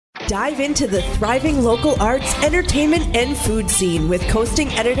Dive into the thriving local arts, entertainment, and food scene with coasting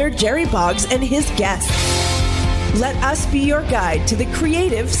editor Jerry Boggs and his guests. Let us be your guide to the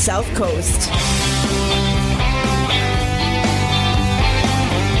creative South Coast.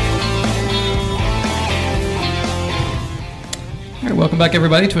 All right, welcome back,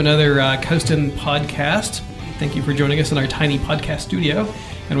 everybody, to another Coastin' podcast. Thank you for joining us in our tiny podcast studio.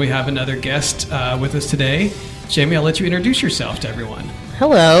 And we have another guest with us today. Jamie, I'll let you introduce yourself to everyone.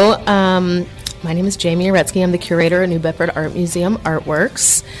 Hello. My name is Jamie Aretsky. I'm the curator at New Bedford Art Museum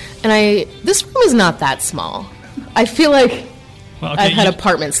Artworks. And this room is not that small. I feel like I've had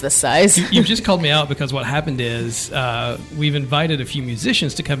apartments this size. You've just called me out because what happened is we've invited a few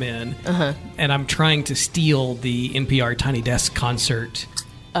musicians to come in, and I'm trying to steal the NPR Tiny Desk concert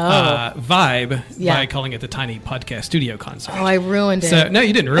vibe by calling it the Tiny Podcast Studio concert. Oh, I ruined it. So no,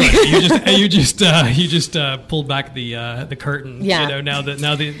 you didn't ruin it. You just pulled back the curtain. Yeah. You know,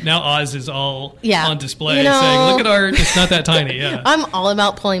 now Oz is all on display, you know, saying, "Look at art. It's not that tiny." Yeah. I'm all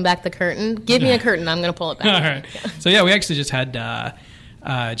about pulling back the curtain. Give me a curtain. I'm going to pull it back. All right. So yeah, we actually just had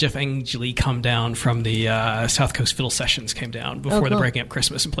Jeff Angeli come down from the South Coast Fiddle Sessions, came down before the Breaking Up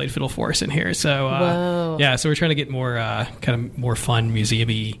Christmas and played fiddle for us in here. So so we're trying to get more kind of more fun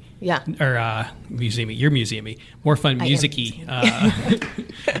museumy, more fun musicy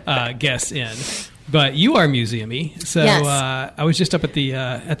guests in. But you are museumy, so yes. I was just up at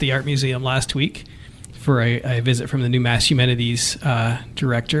the art museum last week for a visit from the new Mass Humanities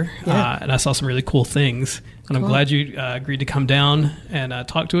director, and I saw some really cool things. And I'm glad you agreed to come down and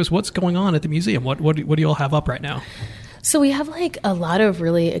talk to us. What's going on at the museum? What do you all have up right now? So we have like a lot of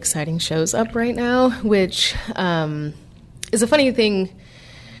really exciting shows up right now, which is a funny thing.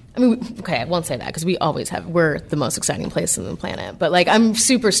 I mean, okay, I won't say that because we always have. We're the most exciting place on the planet. But like, I'm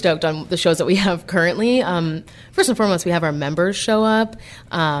super stoked on the shows that we have currently. First and foremost, we have our members show up,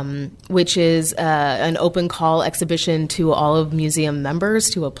 which is an open call exhibition to all of museum members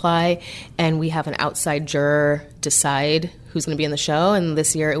to apply, and we have an outside juror decide who's going to be in the show. And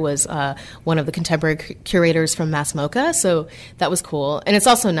this year it was one of the contemporary curators from Mass MoCA, so that was cool. And it's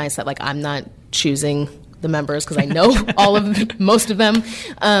also nice that like I'm not choosing the members because I know most of them.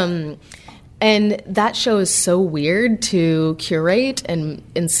 And that show is so weird to curate and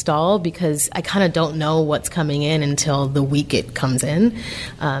install because I kind of don't know what's coming in until the week it comes in.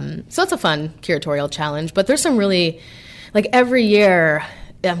 So it's a fun curatorial challenge, but there's some really, like every year,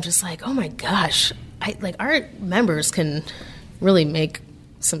 I'm just like, oh my gosh, our members can really make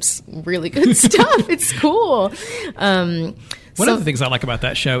some really good stuff. It's cool. One of the things I like about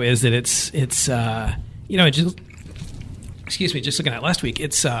that show is that it's just looking at last week,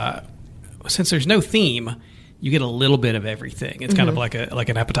 it's since there's no theme, you get a little bit of everything. It's kind of like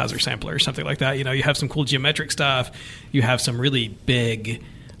an appetizer sampler or something like that. You know, you have some cool geometric stuff. You have some really big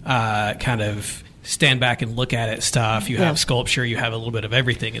kind of stand back and look at it stuff. You have sculpture. You have a little bit of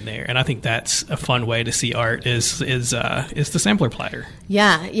everything in there. And I think that's a fun way to see art is the sampler platter.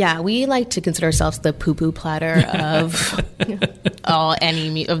 Yeah. We like to consider ourselves the poo-poo platter of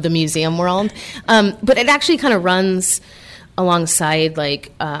any of the museum world. But it actually kind of runs alongside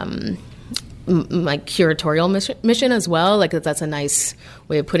like curatorial mission as well. Like that's a nice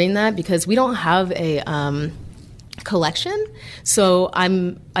way of putting that because we don't have a collection, so I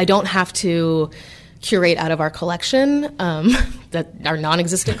don't have to curate out of our collection, that our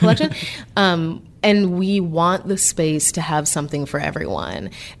non-existent collection, and we want the space to have something for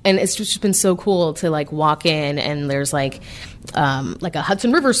everyone. And it's just been so cool to like walk in and there's like a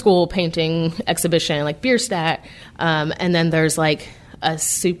Hudson River School painting exhibition, like Bierstadt, and then there's like a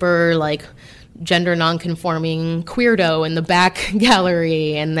super like gender non-conforming queerdo in the back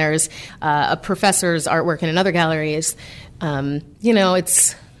gallery, and there's a professor's artwork in another gallery. It's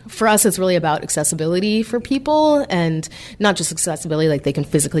for us, it's really about accessibility for people, and not just accessibility, like they can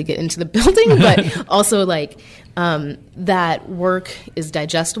physically get into the building, but also like that work is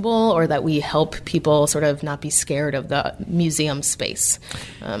digestible, or that we help people sort of not be scared of the museum space.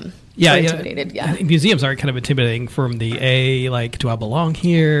 Intimidated. I think museums are kind of intimidating from the A, like, do I belong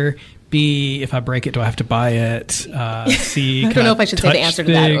here? B, if I break it, do I have to buy it? C, I don't know if I should say the answer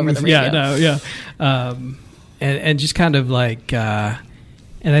to that over the radio. And just kind of like, and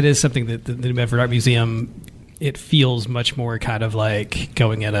that is something that the New Bedford Art Museum, it feels much more kind of like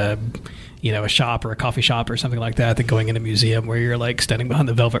going at a a shop or a coffee shop or something like that than going in a museum where you're like standing behind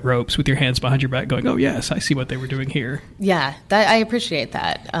the velvet ropes with your hands behind your back going, oh yes, I see what they were doing here. Yeah, I appreciate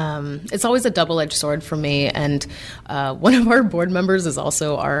that. It's always a double-edged sword for me, and one of our board members is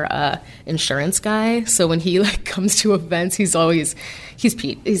also our insurance guy. So when he like comes to events, he's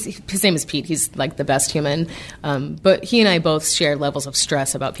Pete. His name is Pete. He's like the best human. But he and I both share levels of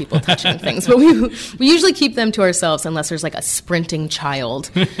stress about people touching things. But we usually keep them to ourselves unless there's like a sprinting child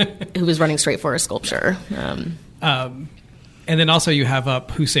who is running straight for a sculpture. And then also you have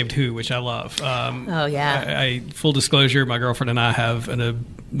up Who Saved Who, which I love. Oh, yeah. I full disclosure, my girlfriend and I have an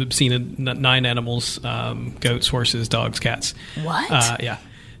obscene 9 animals, goats, horses, dogs, cats. What? Yeah.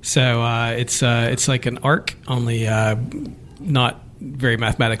 So it's like an arc, only not very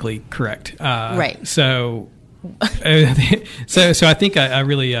mathematically correct. Right. So I think I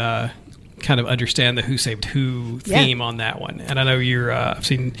really kind of understand the Who Saved Who theme on that one. And I know I've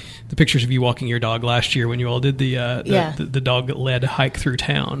seen the pictures of you walking your dog last year when you all did the dog-led hike through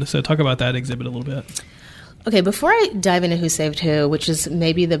town. So talk about that exhibit a little bit. Okay, before I dive into Who Saved Who, which is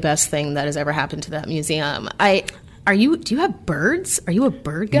maybe the best thing that has ever happened to that museum, do you have birds? Are you a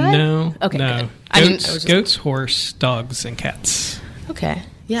bird guy? No. Okay, no. good. Goats, horse, dogs, and cats. Okay,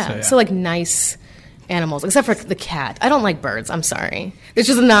 yeah. So like nice animals, except for the cat. I don't like birds. I'm sorry. It's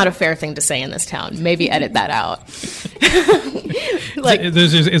just not a fair thing to say in this town. Maybe edit that out.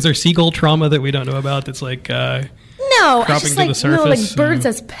 Is there seagull trauma that we don't know about that's like no, I cropping just to the surface? like birds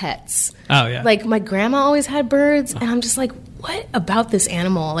as pets. Oh, yeah. Like my grandma always had birds, and I'm just like, what about this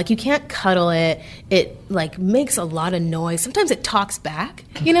animal? Like you can't cuddle it. It like makes a lot of noise. Sometimes it talks back.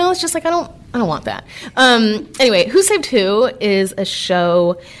 It's just like I don't want that. Anyway, Who Saved Who is a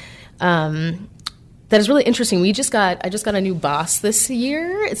show that is really interesting. I just got a new boss this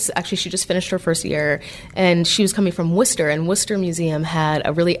year. She just finished her first year, and she was coming from Worcester, and Worcester Museum had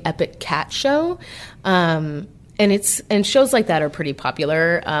a really epic cat show. And shows like that are pretty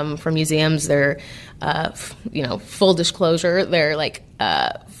popular for museums. They're, full disclosure, they're like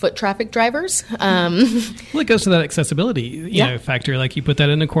foot traffic drivers. Well, it goes to that accessibility factor. Like you put that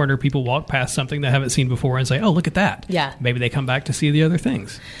in a corner, people walk past something they haven't seen before and say, oh, look at that. Yeah. Maybe they come back to see the other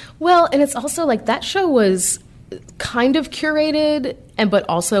things. Well, and it's also like that show was kind of curated, but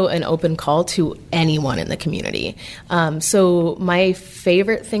also an open call to anyone in the community. So my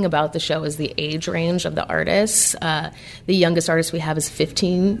favorite thing about the show is the age range of the artists. The youngest artist we have is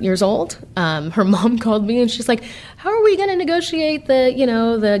 15 years old. Her mom called me and she's like, how are we going to negotiate the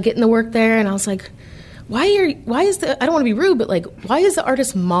getting the work there? And I was like, why is I don't want to be rude, but like, why is the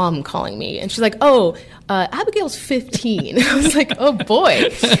artist's mom calling me? And she's like, Abigail's 15. I was like, oh boy.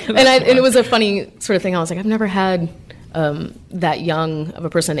 And it was a funny sort of thing. I was like, I've never had that young of a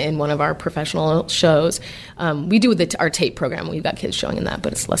person in one of our professional shows. We do our tape program. We've got kids showing in that,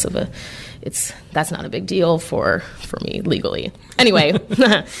 but it's less of that's not a big deal for me legally. Anyway,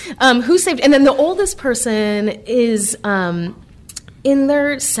 Who Saved, and then the oldest person is in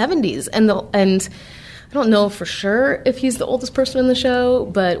their 70s, and I don't know for sure if he's the oldest person in the show,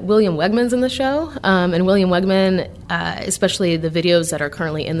 but William Wegman's in the show. And William Wegman, especially the videos that are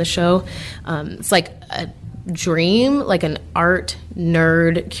currently in the show, it's like a dream, like an art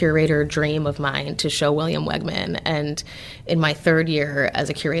nerd curator dream of mine to show William Wegman. And in my 3rd year as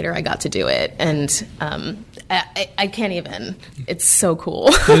a curator, I got to do it. And I can't even. It's so cool.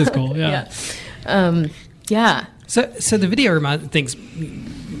 It is cool, yeah. Yeah. So the video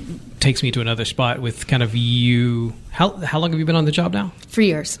takes me to another spot with kind of you. How long have you been on the job now? 3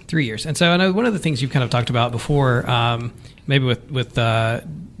 years. 3 years. And so I know one of the things you've kind of talked about before, maybe with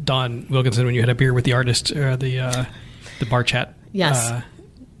Don Wilkinson when you had a beer with the artist, or the bar chat. Yes.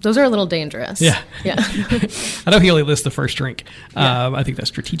 Those are a little dangerous. Yeah. Yeah. I know he only lists the first drink. Yeah. I think that's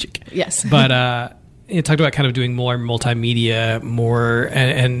strategic. Yes. But you talked about kind of doing more multimedia, more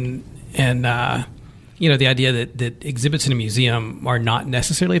and the idea that exhibits in a museum are not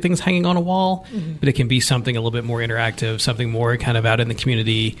necessarily things hanging on a wall, but it can be something a little bit more interactive, something more kind of out in the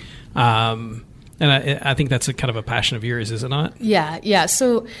community. And I think that's a kind of a passion of yours, is it not? Yeah.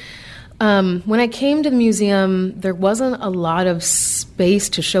 So when I came to the museum, there wasn't a lot of space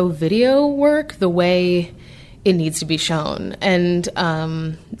to show video work the way it needs to be shown. And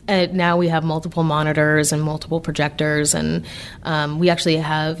now we have multiple monitors and multiple projectors, and we actually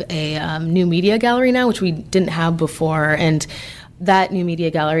have a new media gallery now, which we didn't have before. And that new media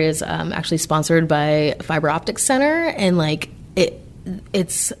gallery is actually sponsored by Fiber Optics Center, and like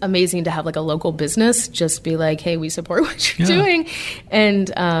it's amazing to have like a local business just be like, hey, we support what you're doing.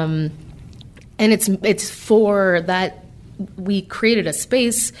 And it's for that we created a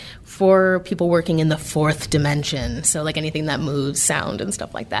space for people working in the fourth dimension. So like anything that moves, sound and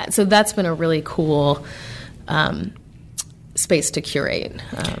stuff like that. So that's been a really cool space to curate.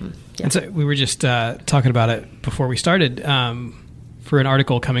 And so we were just talking about it before we started for an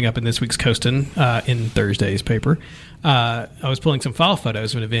article coming up in this week's Coastin' in Thursday's paper. I was pulling some file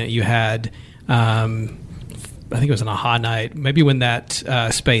photos of an event you had. I think it was an AHA night, maybe when that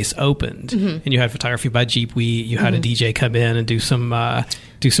space opened, and you had photography by Jeep Wheat. You had a DJ come in and do some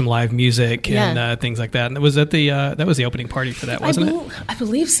live music and things like that. And it was at the that was the opening party for that, wasn't it? I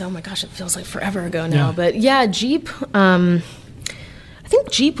believe so. Oh my gosh, it feels like forever ago now. Yeah. But yeah, Jeep. I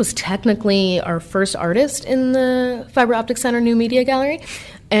think Jeep was technically our first artist in the Fiber Optic Center New Media Gallery,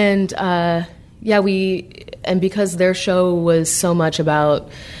 and because their show was so much about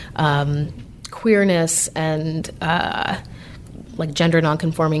queerness and like gender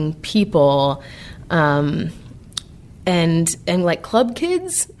nonconforming people, and like club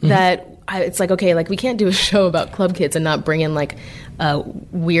kids, that it's like, okay, like we can't do a show about club kids and not bring in like a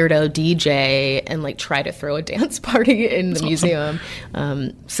weirdo DJ and like try to throw a dance party in the museum.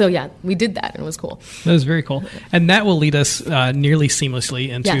 So yeah, we did that and it was cool. That was very cool. And that will lead us nearly seamlessly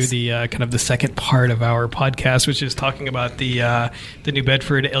into the kind of the second part of our podcast, which is talking about the New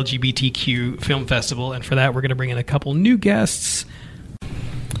Bedford LGBTQ Film Festival. And for that, we're going to bring in a couple new guests.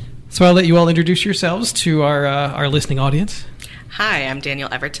 So I'll let you all introduce yourselves to our listening audience. Hi, I'm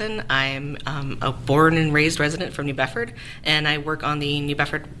Danielle Everton. I'm a born and raised resident from New Bedford, and I work on the New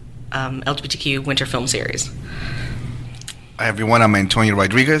Bedford LGBTQ Winter Film Series. Hi, everyone. I'm Antonio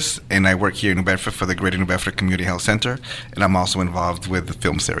Rodriguez, and I work here in New Bedford for the Greater New Bedford Community Health Center, and I'm also involved with the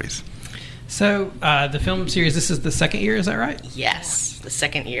film series. So the film series, this is the second year, is that right? Yes, the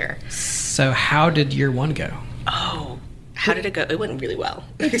second year. So how did year one go? Oh, how did it go? It went really well.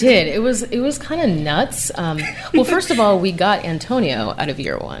 It did. It was kind of nuts. Well, first of all, we got Antonio out of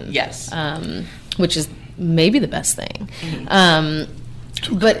year one. Yes. Which is maybe the best thing.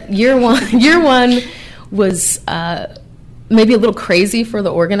 But year one was maybe a little crazy for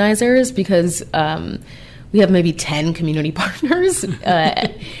the organizers because we have maybe 10 community partners,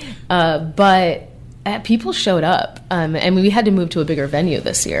 but people showed up, and we had to move to a bigger venue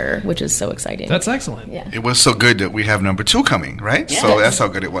this year, which is so exciting. That's excellent. Yeah. It was so good that we have number 2 coming, right? Yes. So that's how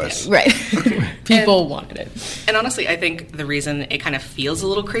good it was. Right. People wanted it. And honestly, I think the reason it kind of feels a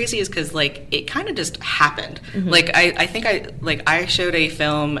little crazy is because, like, it kind of just happened. Mm-hmm. Like, I think I showed a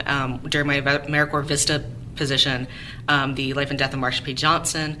film during my AmeriCorps Vista position, The Life and Death of Marsha P.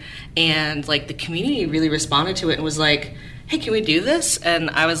 Johnson, and, like, the community really responded to it and was like, hey, can we do this? And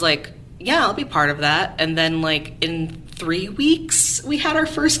I was like, yeah, I'll be part of that. And then, like, in 3 weeks, we had our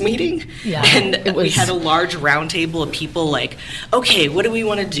first meeting. Yeah, and we had a large round table of people like, okay, what do we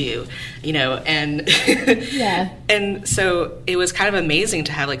want to do? You know, and yeah. And so it was kind of amazing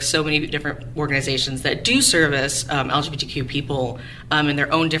to have, like, so many different organizations that do service LGBTQ people in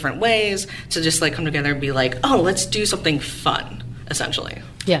their own different ways to just, like, come together and be like, oh, let's do something fun, essentially.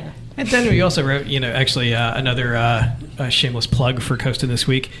 Yeah. And then we also wrote, actually another shameless plug for Coastin' this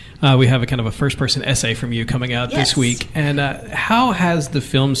week. We have a kind of a first-person essay from you coming out this week. And how has the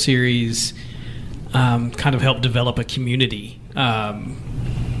film series kind of helped develop a community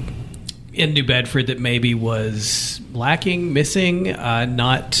in New Bedford that maybe was lacking, missing,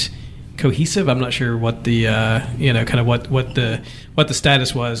 not cohesive? I'm not sure what the kind of what the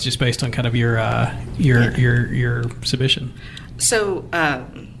status was, just based on kind of your submission. So.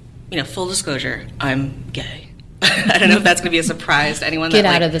 Full disclosure, I'm gay. I don't know if that's going to be a surprise to anyone. Get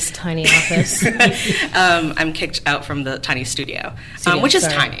out of this tiny office. I'm kicked out from the tiny studio, which is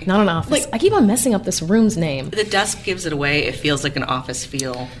tiny. Not an office. Like, I keep on messing up this room's name. The desk gives it away. It feels like an office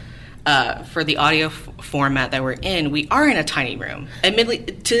feel. For the audio format that we're in, we are in a tiny room. Admittedly,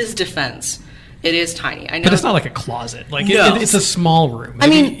 to his defense, it is tiny. I know, but it's not like a closet. Like no. It's a small room.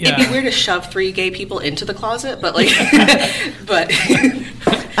 Maybe, I mean, it'd be weird to shove 3 gay people into the closet, but like, but.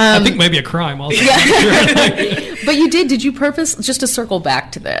 I think maybe a crime also. Yeah. But you did you just to circle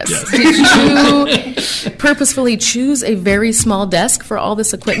back to this, yes. Did you purposefully choose a very small desk for all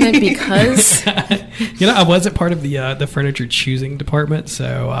this equipment because... I wasn't part of the furniture choosing department,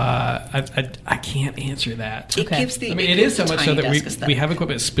 so I can't answer that. Okay. It is so much so that we have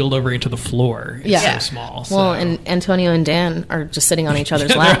equipment spilled over into the floor. It's so small. So. Well, and Antonio and Dan are just sitting on each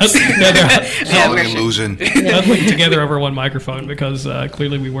other's laps. It's all an illusion. Huddling together over one microphone because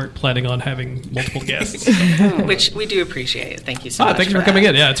clearly we weren't planning on having multiple guests. Which we do appreciate. Thank you so much. Thanks for coming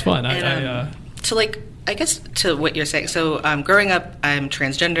in. Yeah, it's fun. And, I guess to what you're saying. So growing up, I'm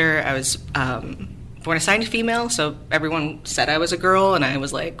transgender. I was born assigned female, so everyone said I was a girl, and I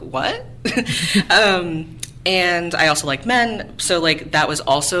was like, what? and I also like men, so like that was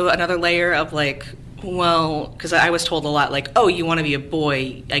also another layer of like, well, because I was told a lot like, oh, you want to be a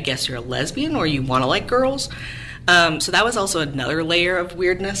boy, I guess you're a lesbian, or you want to like girls. So that was also another layer of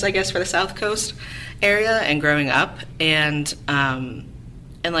weirdness, I guess, for the South Coast area and growing up. And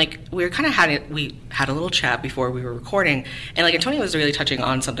like we were kind of we had a little chat before we were recording, and like Antonio was really touching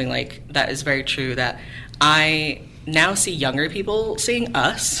on something like that is very true, that I now see younger people seeing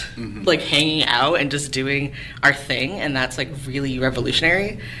us like hanging out and just doing our thing, and that's like really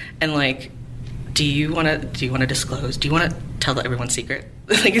revolutionary. And like, do you want to disclose? Do you want to tell everyone's secret?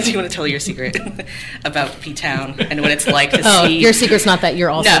 Like, do you want to tell your secret about P-Town and what it's like to see? Oh, your secret's not that you're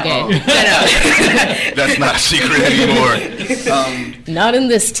also gay. No. That's not a secret anymore. Not in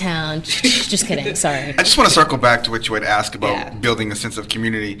this town. Just kidding. Sorry. I just want to circle back to what you had asked about building a sense of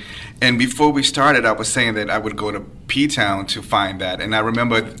community. And before we started, I was saying that I would go to P-Town to find that. And I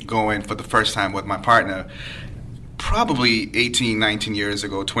remember going for the first time with my partner, probably 18, 19 years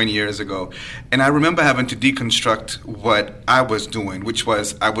ago, 20 years ago. And I remember having to deconstruct what I was doing, which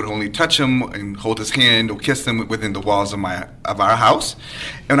was I would only touch him and hold his hand or kiss him within the walls of our house.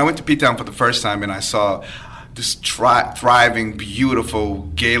 And I went to P-Town for the first time, and I saw this thriving, beautiful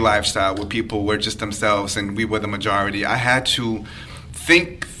gay lifestyle where people were just themselves and we were the majority. I had to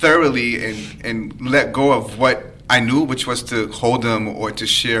think thoroughly and let go of what I knew, which was to hold them or to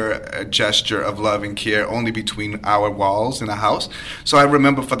share a gesture of love and care only between our walls in a house. So I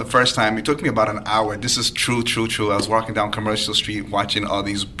remember for the first time, it took me about an hour. This is true. I was walking down Commercial Street watching all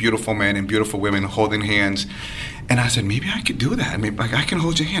these beautiful men and beautiful women holding hands. And I said, maybe I could do that. Maybe, like, I can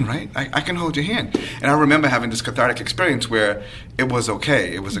hold your hand, right? I can hold your hand. And I remember having this cathartic experience where it was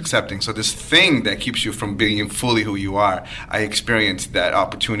okay. It was accepting. So this thing that keeps you from being fully who you are, I experienced that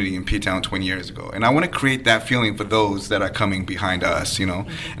opportunity in P-Town 20 years ago. And I want to create that feeling for those that are coming behind us, you know.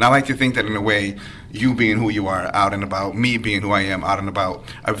 And I like to think that in a way, you being who you are out and about, me being who I am out and about,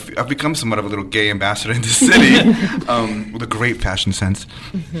 I've become somewhat of a little gay ambassador in the city with a great fashion sense.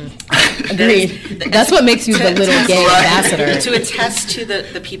 Agreed. That's what makes you the little gay ambassador. To attest to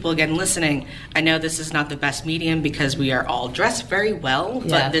the people, again, listening, I know this is not the best medium because we are all dressed very well,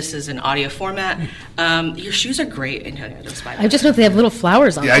 but this is an audio format. Your shoes are great, Antonio. I just know they have little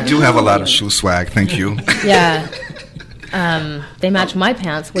flowers on them. Yeah, I do have a lot of shoe swag. Thank you. Yeah. They match my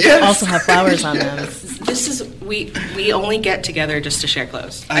pants, which also have flowers on them. This is we only get together just to share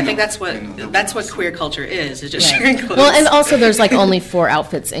clothes. I think that's what queer culture is just sharing clothes. Well, and also there's like only 4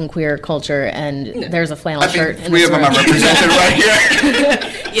 outfits in queer culture, and there's a flannel shirt. I think 3 of them are represented right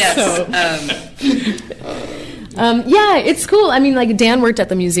here. Yes. Yeah, it's cool. I mean, like, Dan worked at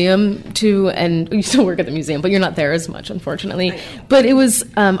the museum too, and you still work at the museum, but you're not there as much, unfortunately. But it was,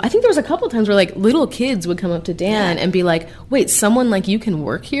 I think there was a couple of times where, like, little kids would come up to Dan and be like, wait, someone like you can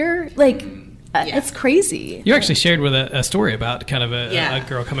work here? Like, it's crazy. You actually shared with a story about kind of a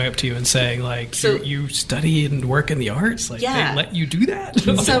girl coming up to you and saying, like, so, you study and work in the arts? Like, they let you do that?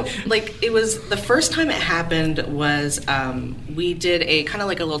 So, like, it was the first time it happened was we did a kind of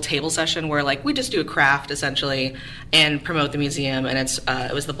like a little table session where, like, we just do a craft, essentially, and promote the museum. And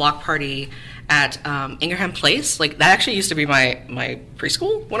it was the block party at Ingraham Place. Like, that actually used to be my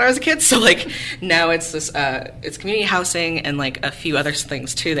preschool when I was a kid. So, like, now it's this it's community housing and, like, a few other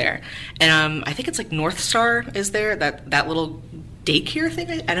things too there. And I think it's like North Star is there, that little daycare thing.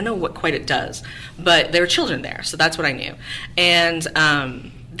 I don't know what quite it does, but there were children there, so that's what I knew. And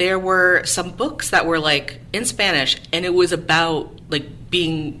there were some books that were, like, in Spanish, and it was about, like,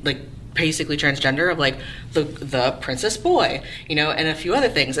 being, like, basically transgender, of, like, the princess boy, you know, and a few other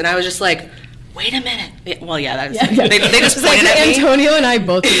things. And I was just like, wait a minute. Well, that was, they just pointed at me. Antonio and I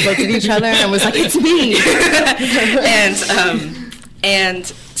both looked at each other and was like, it's me. And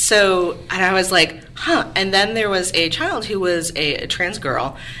so, and I was like, huh. And then there was a child who was a trans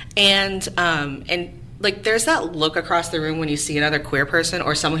girl, and like, there's that look across the room when you see another queer person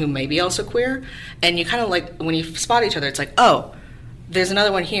or someone who may be also queer, and you kind of, like, when you spot each other, it's like, oh, there's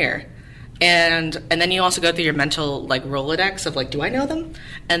another one here. And then you also go through your mental, like, Rolodex of, like, do I know them?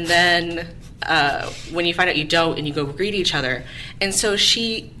 And then when you find out you don't, and you go greet each other. And so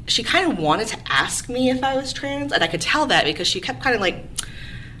she kind of wanted to ask me if I was trans, and I could tell that because she kept kind of, like,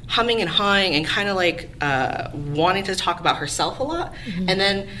 humming and hawing and kind of, like, wanting to talk about herself a lot. Mm-hmm. And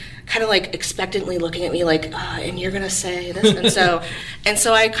then kind of, like, expectantly looking at me like, and you're going to say this? And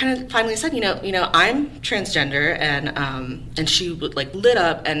so I kind of finally said, you know, I'm transgender, and she, like, lit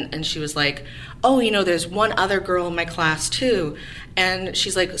up, and she was like, oh, you know, there's one other girl in my class too. And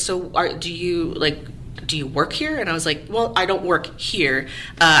she's like, so do you work here? And I was like, well, I don't work here.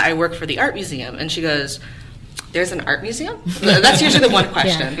 I work for the art museum. And she goes, there's an art museum? That's usually the one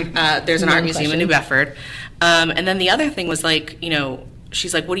question. There's an art museum in New Bedford. And then the other thing was like,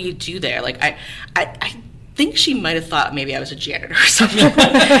 she's like, what do you do there? Like, I think she might have thought maybe I was a janitor or something.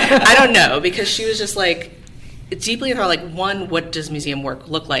 I don't know, because she was just like, deeply enthralled, like, one, what does museum work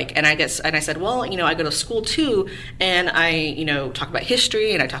look like? And I said, well, I go to school too, and I, talk about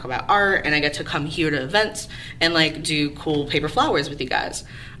history, and I talk about art, and I get to come here to events and like do cool paper flowers with you guys.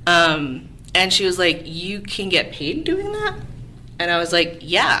 And she was like, you can get paid doing that? And I was like,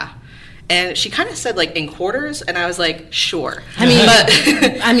 yeah. And she kind of said, like, in quarters, and I was like, sure.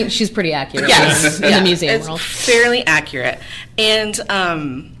 I mean, she's pretty accurate. Yes, in the museum world. It's fairly accurate. And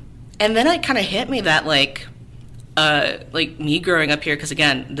then it kind of hit me that, like me growing up here, because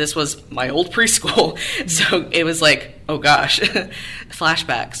again, this was my old preschool, so it was like, oh gosh,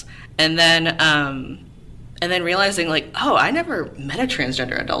 flashbacks. And then realizing, like, oh, I never met a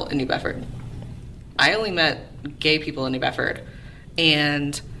transgender adult in New Bedford. I only met gay people in New Bedford,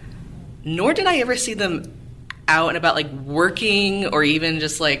 and nor did I ever see them out and about, like, working or even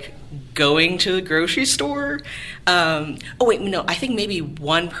just, like, going to the grocery store. I think maybe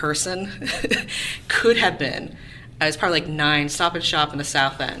one person could have been. I was probably, like, 9, Stop and Shop in the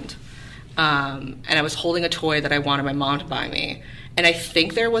South End. And I was holding a toy that I wanted my mom to buy me. And I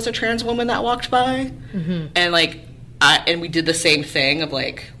think there was a trans woman that walked by. Mm-hmm. And, like, and we did the same thing of,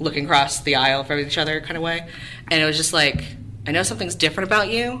 like, looking across the aisle from each other kind of way. And it was just like, I know something's different about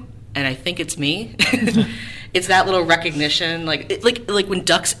you, and I think it's me. It's that little recognition, like when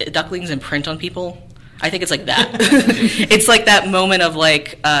ducklings imprint on people. I think it's like that. It's like that moment of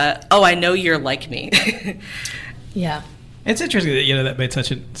like, oh, I know you're like me. Yeah. It's interesting that that made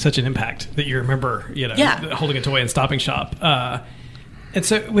such an impact that you remember holding a toy and Stop and Shop. And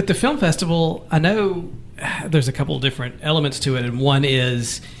so with the film festival, I know there's a couple of different elements to it, and one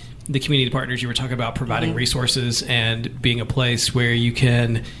is the community partners you were talking about, providing resources and being a place where you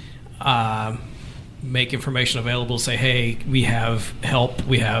can make information available, say, hey, we have help,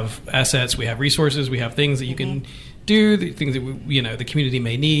 we have assets, we have resources, we have things that you can do, the things that the community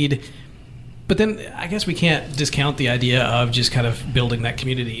may need. But then I guess we can't discount the idea of just kind of building that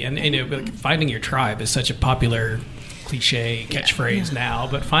community. And finding your tribe is such a popular cliche catchphrase now,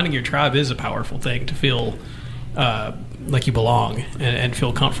 but finding your tribe is a powerful thing to feel like you belong and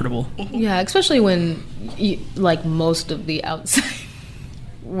feel comfortable. Yeah, especially when like most of the outside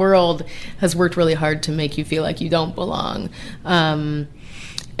world has worked really hard to make you feel like you don't belong.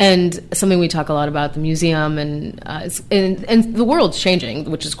 And something we talk a lot about, the museum, and the world's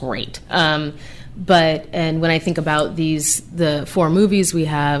changing, which is great. But when I think about the 4 movies we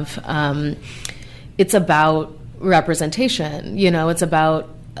have, it's about representation. It's about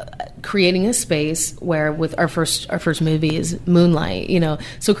creating a space where, with our first movie is Moonlight.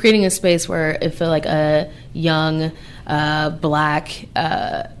 So creating a space where if like a young black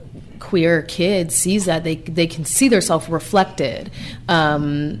queer kid sees that, they can see themselves reflected.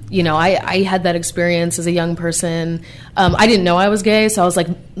 I had that experience as a young person. I didn't know I was gay, so I was like,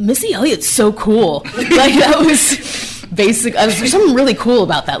 Missy Elliott's so cool. Like, that was basic. There's something really cool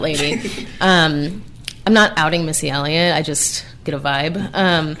about that lady. I'm not outing Missy Elliott. I just get a vibe.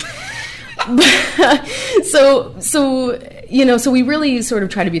 So we really sort of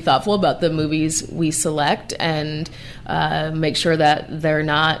try to be thoughtful about the movies we select and make sure that they're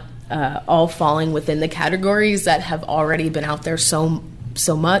not all falling within the categories that have already been out there so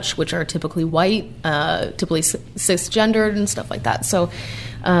much, which are typically white, typically cisgendered and stuff like that. So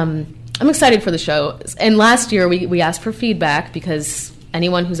I'm excited for the show. And last year we asked for feedback, because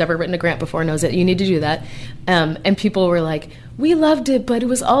anyone who's ever written a grant before knows that you need to do that. And people were like, we loved it, but it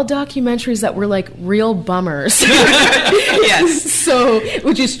was all documentaries that were like real bummers. Yes. So,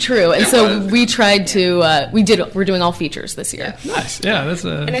 which is true. And so we tried to, we're doing all features this year. Yeah. Nice. Yeah.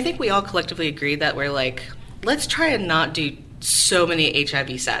 And I think we all collectively agreed that we're like, let's try and not do so many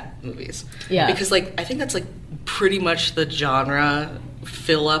HIV sad movies. Yeah. Because like, I think that's like pretty much the genre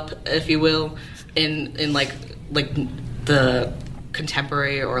fill up, if you will, in like the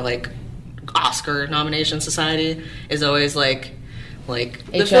contemporary or like Oscar nomination society is always like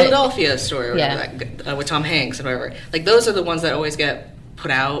the Philadelphia story or whatever, with Tom Hanks and whatever. Like, those are the ones that always get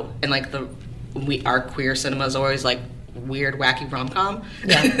put out, and like our queer cinema is always like weird, wacky rom-com.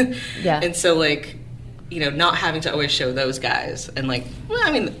 Yeah. Yeah. And so like, not having to always show those guys, and like, well,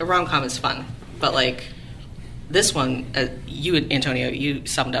 I mean, a rom-com is fun, but like this one, you, Antonio, you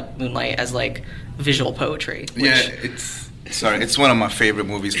summed up Moonlight as like visual poetry. Which, yeah, Sorry, it's one of my favorite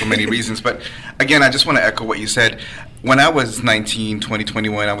movies for many reasons. But again, I just want to echo what you said. When I was 19, 20,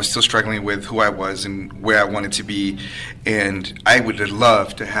 21, I was still struggling with who I was and where I wanted to be. And I would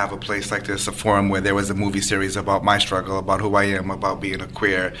love to have a place like this, a forum where there was a movie series about my struggle, about who I am, about being a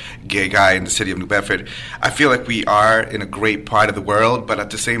queer gay guy in the city of New Bedford. I feel like we are in a great part of the world, but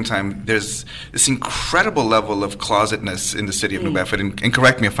at the same time, there's this incredible level of closetness in the city of New Bedford. And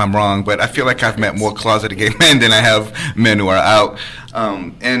correct me if I'm wrong, but I feel like I've met more closeted gay men than I have men who are out.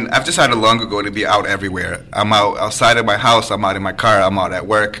 And I've decided long ago to be out everywhere. I'm out outside of my house, I'm out in my car, I'm out at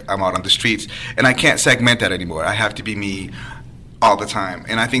work, I'm out on the streets, and I can't segment that anymore. I have to be me all the time.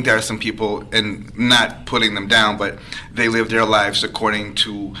 And I think there are some people, and not putting them down, but they live their lives according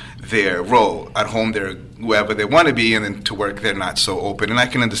to their role. At home, they're whoever they want to be, and then to work, they're not so open. And I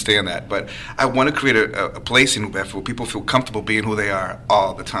can understand that. But I want to create a place in New Bedford where people feel comfortable being who they are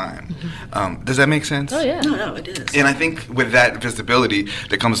all the time. Mm-hmm. Does that make sense? Oh, yeah. No, it is. And I think with that visibility,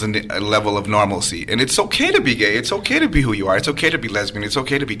 there comes a level of normalcy. And it's okay to be gay. It's okay to be who you are. It's okay to be lesbian. It's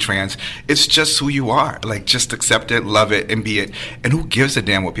okay to be trans. It's just who you are. Like, just accept it, love it, and be it. And who gives a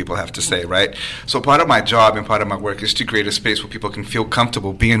damn what people have to say, right? So part of my job and part of my work is to create a space where people can feel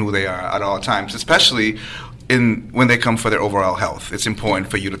comfortable being who they are at all times, especially when they come for their overall health. It's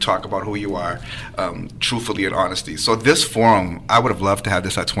important for you to talk about who you are, truthfully and honestly. So this forum, I would have loved to have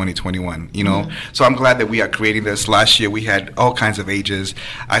this at 2021, you know? Mm-hmm. So I'm glad that we are creating this. Last year we had all kinds of ages.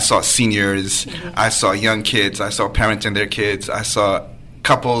 I saw seniors, I saw young kids, I saw parents and their kids, I saw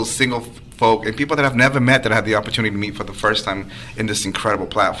couples, single folk, and people that I've never met that I had the opportunity to meet for the first time in this incredible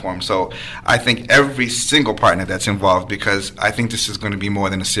platform. So I thank every single partner that's involved, because I think this is going to be more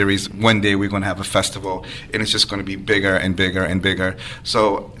than a series. One day we're going to have a festival, and it's just going to be bigger and bigger and bigger.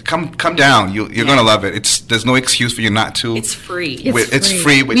 So come down. You're going to love it. There's no excuse for you not to. It's free. It's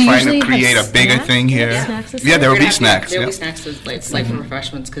free. We're trying to create a bigger thing here. Yeah, there will be snacks. There will be snacks with light and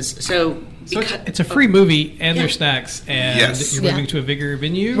refreshments. So it's a free movie, and there's snacks, and you're moving to a bigger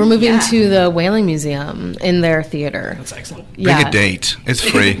venue? We're moving to the Whaling Museum in their theater. That's excellent. Bring a date. It's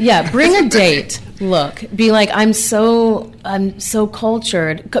free. Bring a date. Look, be like, I'm so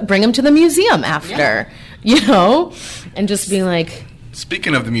cultured. Bring them to the museum after, you know? And just be like...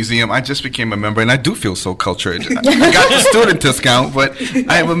 Speaking of the museum, I just became a member, and I do feel so cultured. I got the student discount, but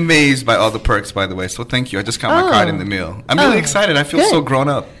I am amazed by all the perks, by the way. So thank you. I just got my card in the mail. I'm really excited. I feel so grown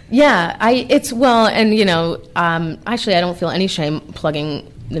up. Yeah, and you know, actually, I don't feel any shame plugging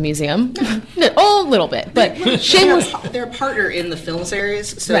the museum. A little bit, but shameless. They're a partner in the film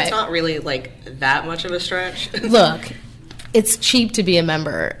series, so it's not really like that much of a stretch. Look. It's cheap to be a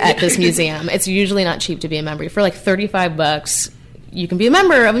member at this museum. It's usually not cheap to be a member. For like $35, you can be a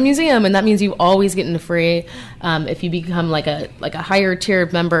member of a museum, and that means you always get in free. If you become like a higher tier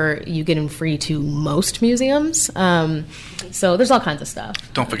member, you get in free to most museums. So there's all kinds of stuff.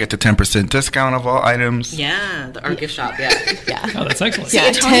 Don't forget the 10% discount of all items. Yeah, our gift shop. Yeah. Oh, that's excellent. Yeah,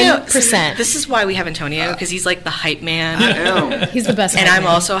 Antonio, 10%. This is why we have Antonio, because he's like the hype man. I know. He's the best. And I'm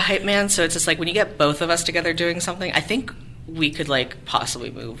also a hype man, so it's just like when you get both of us together doing something, I think we could like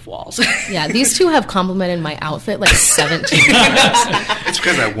possibly move walls. Yeah, these two have complimented my outfit like 17 times. It's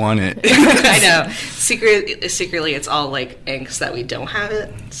because I want it. I know. Secretly, it's all like angst that we don't have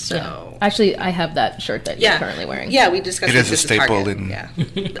it. So actually, I have that shirt that you're currently wearing. Yeah, we discussed it. It is a staple in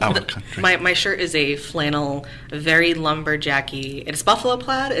our country. My shirt is a flannel, very lumberjacky. It's buffalo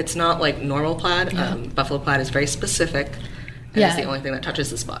plaid. It's not like normal plaid. Yeah. Buffalo plaid is very specific. And it's the only thing that touches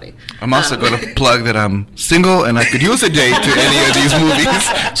this body. I'm also going to plug that I'm single and I could use a date to any of these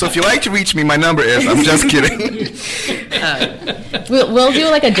movies. So if you like to reach me, my number is. I'm just kidding. We'll do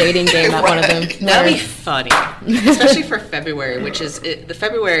like a dating game at one of them. That'd be funny, especially for February, which is the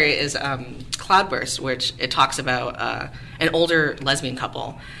February is Cloudburst, which it talks about an older lesbian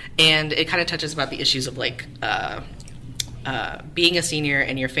couple, and it kind of touches about the issues of like. Being a senior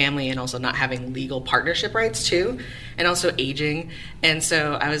and your family, and also not having legal partnership rights too, and also aging. And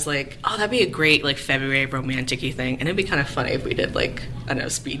so I was like, oh, that'd be a great like February romantic-y thing, and it'd be kind of funny if we did like, I don't know,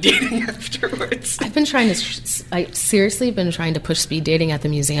 speed dating afterwards. I've been I've seriously been trying to push speed dating at the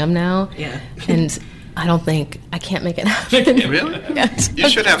museum now. Yeah. And I can't make it happen. Really? Yes. You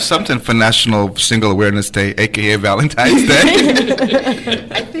should have something for National Single Awareness Day, aka Valentine's Day.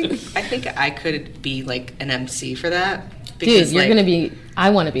 I think I could be like an MC for that. Dude, you're gonna be. I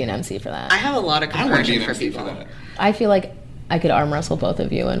want to be an MC for that. I have a lot of comparison for people. I feel like I could arm wrestle both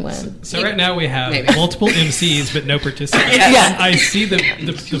of you and win. So right now we have multiple MCs but no participants. Yeah. I see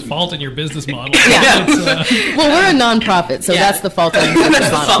the fault in your business model. Yeah. Well, we're a nonprofit, so that's the fault in the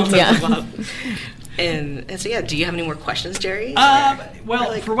business model. Yeah. And so, yeah, do you have any more questions, Jerry?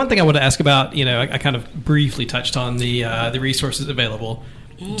 For one thing, I want to ask about, I kind of briefly touched on the resources available.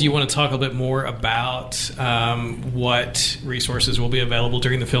 Do you want to talk a little bit more about what resources will be available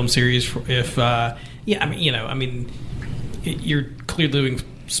during the film series? You're clearly doing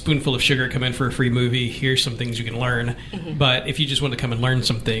Spoonful of Sugar, come in for a free movie. Here's some things you can learn. But if you just want to come and learn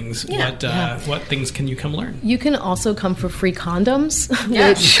some things, what things can you come learn? You can also come for free condoms.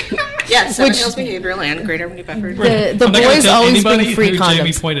 Seven Hills Behavioral and Greater New Bedford. The boys always bring free condoms.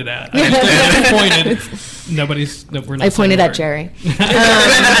 Jamie pointed at. I pointed at Jerry.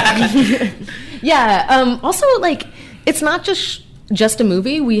 Also, it's not just a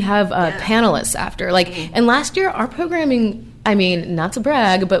movie. We have panelists after. And last year our programming, not to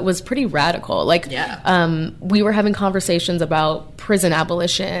brag, but was pretty radical. We were having conversations about prison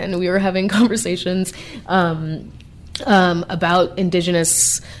abolition. We were having conversations about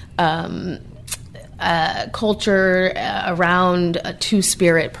indigenous culture around a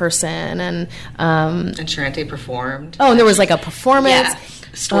two-spirit person. And Sharente performed. Oh, and there was a performance. Yeah.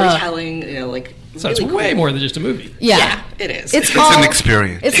 Storytelling, So it's really way more than just a movie. Yeah, it is. It's an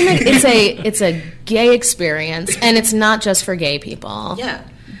experience. It's a gay experience, and it's not just for gay people. Yeah.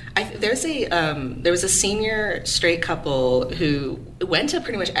 There was a senior straight couple who went to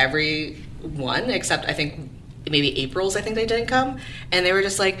pretty much every one except I think maybe April's. I think they didn't come, and they were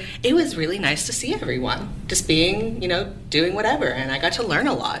just like, it was really nice to see everyone just being, doing whatever, and I got to learn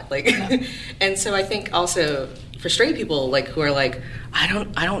a lot. And so I think also for straight people who are I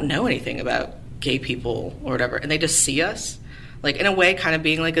don't know anything about gay people or whatever, and they just see us in a way kind of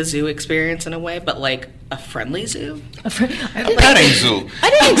being like a zoo experience in a way, but a friendly zoo. A petting zoo. I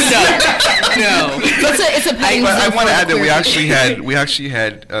didn't expect no. It's a petting zoo. I want to add that we actually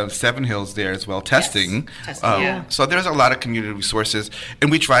had Seven Hills there as well, testing. So there's a lot of community resources,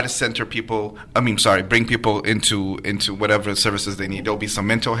 and we try to center people. Bring people into whatever services they need. There'll be some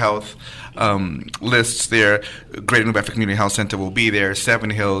mental health lists there. Greater New Bedford Community Health Center will be there. Seven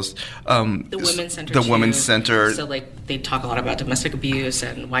Hills. The Women's Center. The Women's Center. So they talk a lot about domestic abuse,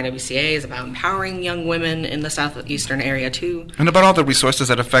 and YWCA is about empowering young women in the southeastern area too. And about all the resources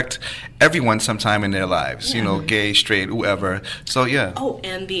that affect everyone sometime in their lives, gay, straight, whoever. So yeah. Oh,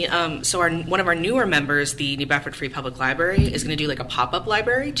 and the one of our newer members, the New Bedford Free Public Library, is going to do a pop-up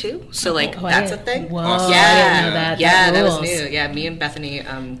library too. So that's a thing. Whoa, awesome. I didn't know that. That was new. Yeah, me and Bethany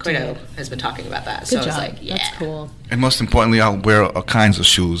Cueto has been talking about that. Good so job. I was That's cool. And most importantly, I'll wear all kinds of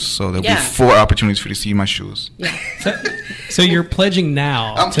shoes. So there'll be 4 opportunities for you to see my shoes. Yeah. So you're pledging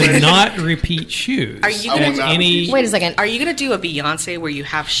now to not repeat shoes. Are you going to Wait a second. Are you going to do a Beyonce where you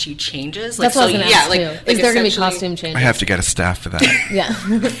have shoe changes? That's what I was going to ask too. Is there going to be costume changes? I have to get a staff for that. Yeah.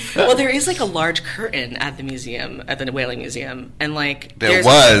 Well, there is a large curtain at the museum, at the Whaling Museum, and there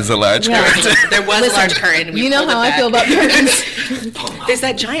was a large curtain. There was a large curtain. You know how I feel about curtains. There's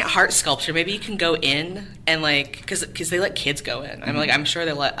that giant heart sculpture. Maybe you can go in and because they let kids go in. I'm sure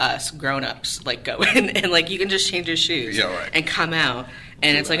they let us grown-ups go in and you can just change your shoes and come out.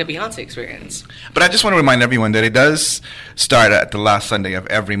 And it's like a Beyonce experience. But I just want to remind everyone that it does start at the last Sunday of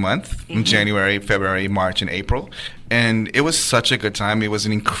every month, in January, February, March, and April. And it was such a good time. It was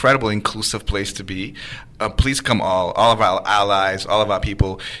an incredible, inclusive place to be. Please come all of our allies, all of our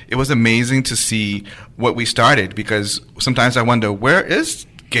people. It was amazing to see what we started, because sometimes I wonder, where is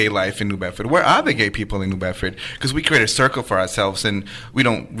gay life in New Bedford? Where are the gay people in New Bedford? Because we create a circle for ourselves, and we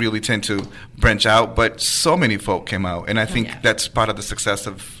don't really tend to branch out, but so many folk came out, and I think that's part of the success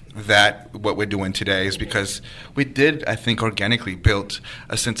of that, what we're doing today, is because we did, I think, organically built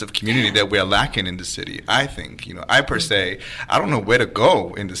a sense of community that we're lacking in the city. I think, I per se, I don't know where to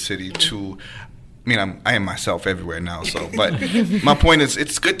go in the city to, I am myself everywhere now, but my point is,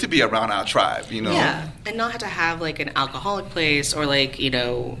 it's good to be around our tribe, Yeah, and not have to have an alcoholic place or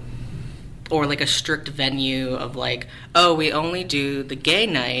or a strict venue of we only do the gay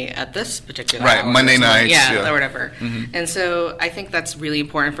night at this particular hour, Monday nights, or whatever. And so I think that's really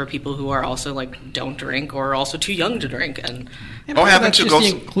important for people who are also don't drink or are also too young to drink, and having to go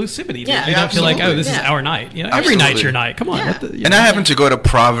the inclusivity. Yeah, you don't feel this is our night. Every night's your night. Come on. And I happen to go to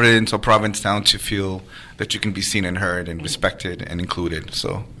Providence or Provincetown to feel that you can be seen and heard and respected and included.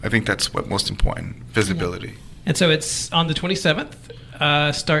 So I think that's what's most important, visibility. And so it's on the 27th.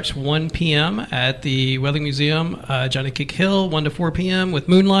 Starts 1 p.m. at the Whaling Museum, Johnny Cake Hill, 1 to 4 p.m. with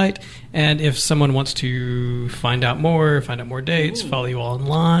Moonlight. And if someone wants to find out more dates, follow you all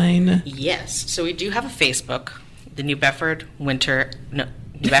online. Yes. So we do have a Facebook, the New Bedford Winter... No,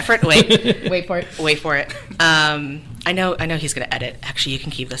 New Bedford? Wait. Wait for it. Wait for it. I know he's going to edit. Actually, you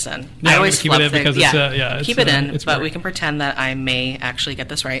can keep this in. Yeah, I always keep it in because keep it in, but we can pretend that I may actually get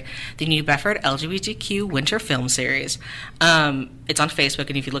this right. The New Bedford LGBTQ Winter Film Series. It's on Facebook,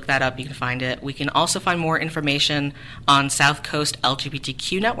 and if you look that up, you can find it. We can also find more information on South Coast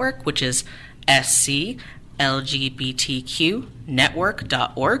LGBTQ Network, which is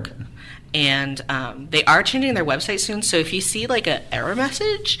sclgbtqnetwork.org. And they are changing their website soon, so if you see like an error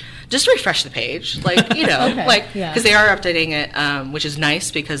message, just refresh the page, like, you know, because they are updating it, which is nice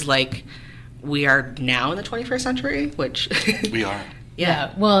because like we are now in the 21st century, which we are.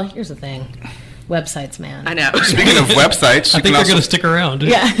 Yeah. Well, here's the thing. Websites, man. I know. Speaking of websites, I think they're going to stick around.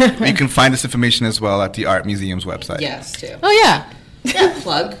 Yeah. You can find this information as well at the Art Museum's website. Yes, too. Oh, yeah. Yeah,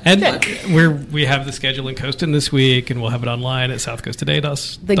 plug. And we have the schedule in Coastin this week, and we'll have it online at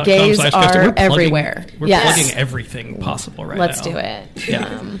southcoasttoday.com. The gays are everywhere. We're plugging everything possible right now. Let's do it.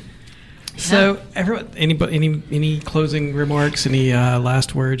 Yeah. So, everyone, any closing remarks? Any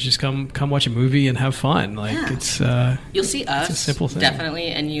last words? Just come watch a movie and have fun. Like it's you'll see us. It's a simple thing, definitely,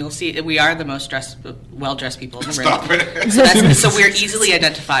 and you'll see we are the most well-dressed people in the room. Stop it. So we're easily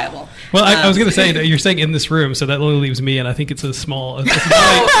identifiable. Well, I was going to say that you're saying in this room, so that only leaves me, and I think it's a small. It's not a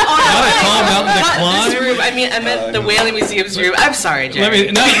tall mountain to climb. This room. I meant the Whaling Museum's room. I'm sorry,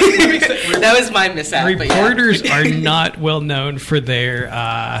 Jerry. Let me say, that was my mishap. Reporters are not well known for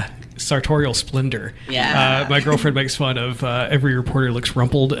their sartorial splendor. Yeah. My girlfriend makes fun of every reporter looks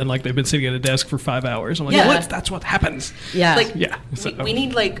rumpled and like they've been sitting at a desk for 5 hours. I'm like, what? That's what happens. Yeah. Like, So, we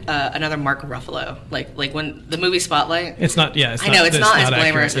need like another Mark Ruffalo. Like when the movie Spotlight. It's not. Yeah. I know it's not as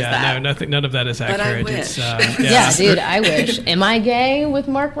glamorous as that. No, nothing. None of that is accurate. But I wish. Yeah, dude, I wish. Am I gay with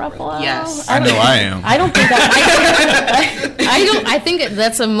Mark Ruffalo? Yes. I know I am. I don't think that. I don't. I think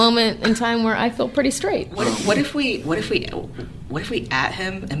that's a moment in time where I feel pretty straight. What if we at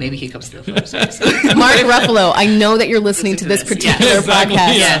him and maybe he comes to the film series? Mark Ruffalo, I know that you're listening to this particular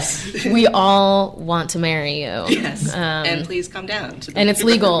podcast. Yes. We all want to marry you. Yes. And please come down. And it's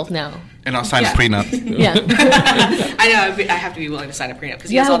legal now. And I'll sign a prenup. Yeah. I know. I have to be willing to sign a prenup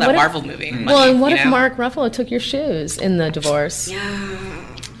because he has all that Marvel movie money. Well, and what if Mark Ruffalo took your shoes in the divorce? Yeah.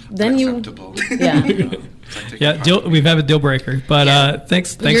 Then Acceptable. We've had a deal breaker, but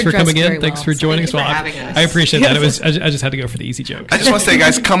thanks for coming in. Thanks for joining us. I appreciate that. I just had to go for the easy joke. I just want to say,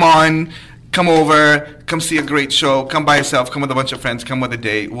 guys, come on, come over, come see a great show. Come by yourself. Come with a bunch of friends. Come with a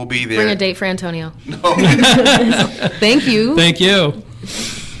date. We'll be there. Bring a date for Antonio. No. Thank you. Thank you.